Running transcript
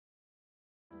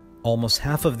Almost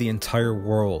half of the entire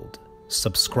world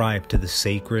subscribe to the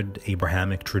sacred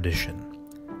Abrahamic tradition.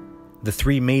 The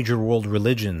three major world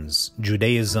religions,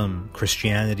 Judaism,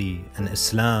 Christianity, and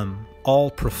Islam,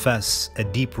 all profess a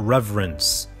deep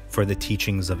reverence for the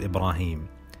teachings of Ibrahim.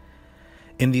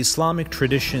 In the Islamic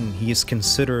tradition, he is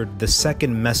considered the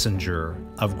second messenger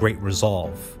of great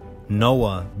resolve,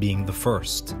 Noah being the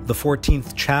first. The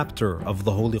 14th chapter of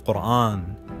the Holy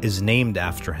Qur'an is named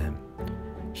after him.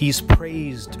 He is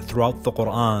praised throughout the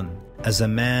Qur'an as a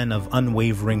man of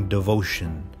unwavering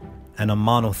devotion and a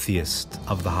monotheist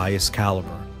of the highest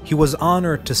caliber. He was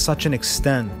honored to such an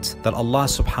extent that Allah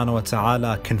subhanahu wa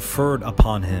ta'ala conferred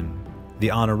upon him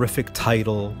the honorific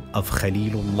title of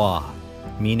Khalilullah,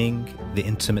 meaning the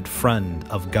intimate friend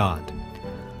of God.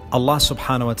 Allah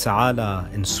subhanahu wa ta'ala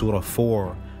in Surah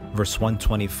 4 verse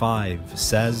 125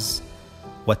 says,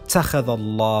 وَاتَّخَذَ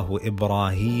اللَّهُ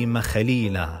إِبْرَاهِيمَ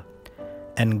خَلِيلًا,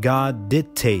 and God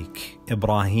did take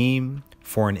Ibrahim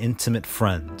for an intimate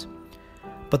friend.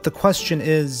 But the question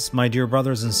is, my dear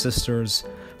brothers and sisters,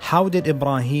 how did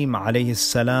Ibrahim alayhi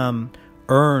salam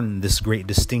earn this great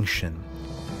distinction?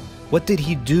 What did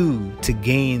he do to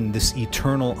gain this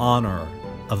eternal honor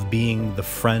of being the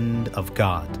friend of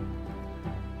God?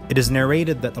 It is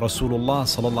narrated that Rasulullah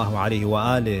sallallahu alayhi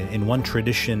wa alihi in one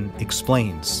tradition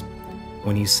explains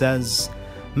when he says,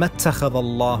 ما اتخذ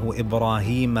الله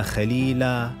إبراهيم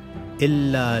خليلا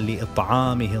إلا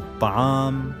لإطعامه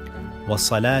الطعام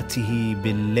وصلاته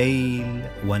بالليل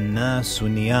والناس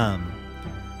نيام.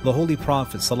 The Holy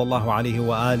Prophet sallallahu alaihi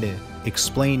wasallam,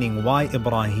 explaining why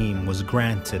Ibrahim was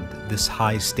granted this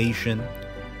high station,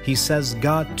 he says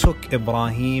God took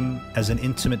Ibrahim as an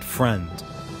intimate friend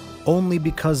only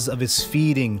because of his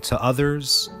feeding to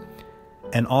others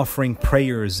and offering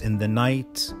prayers in the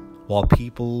night while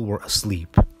people were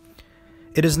asleep.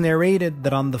 It is narrated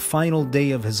that on the final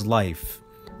day of his life,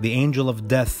 the angel of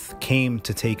death came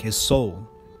to take his soul.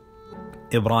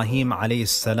 Ibrahim alayhi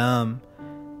salam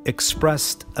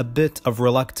expressed a bit of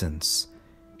reluctance.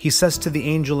 He says to the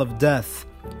angel of death,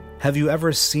 "Have you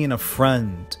ever seen a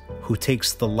friend who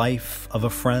takes the life of a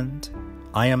friend?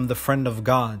 I am the friend of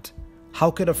God. How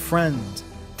could a friend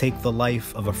take the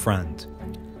life of a friend?"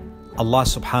 Allah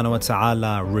subhanahu wa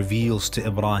ta'ala reveals to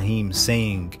Ibrahim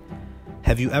saying,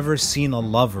 "Have you ever seen a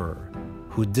lover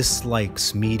who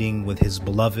dislikes meeting with his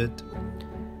beloved?"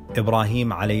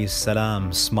 Ibrahim alayhi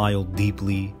salam smiled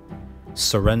deeply,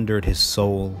 surrendered his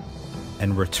soul,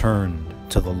 and returned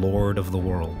to the Lord of the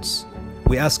worlds.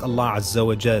 We ask Allah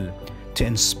s.w.t to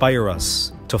inspire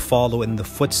us to follow in the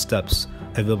footsteps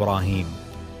of Ibrahim,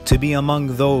 to be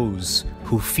among those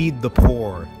who feed the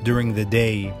poor during the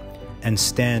day and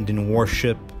stand in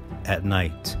worship at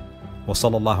night.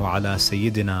 وصلى الله على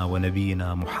سيدنا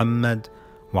ونبينا محمد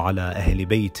وعلى أهل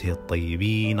بيته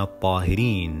الطيبين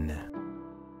الطاهرين.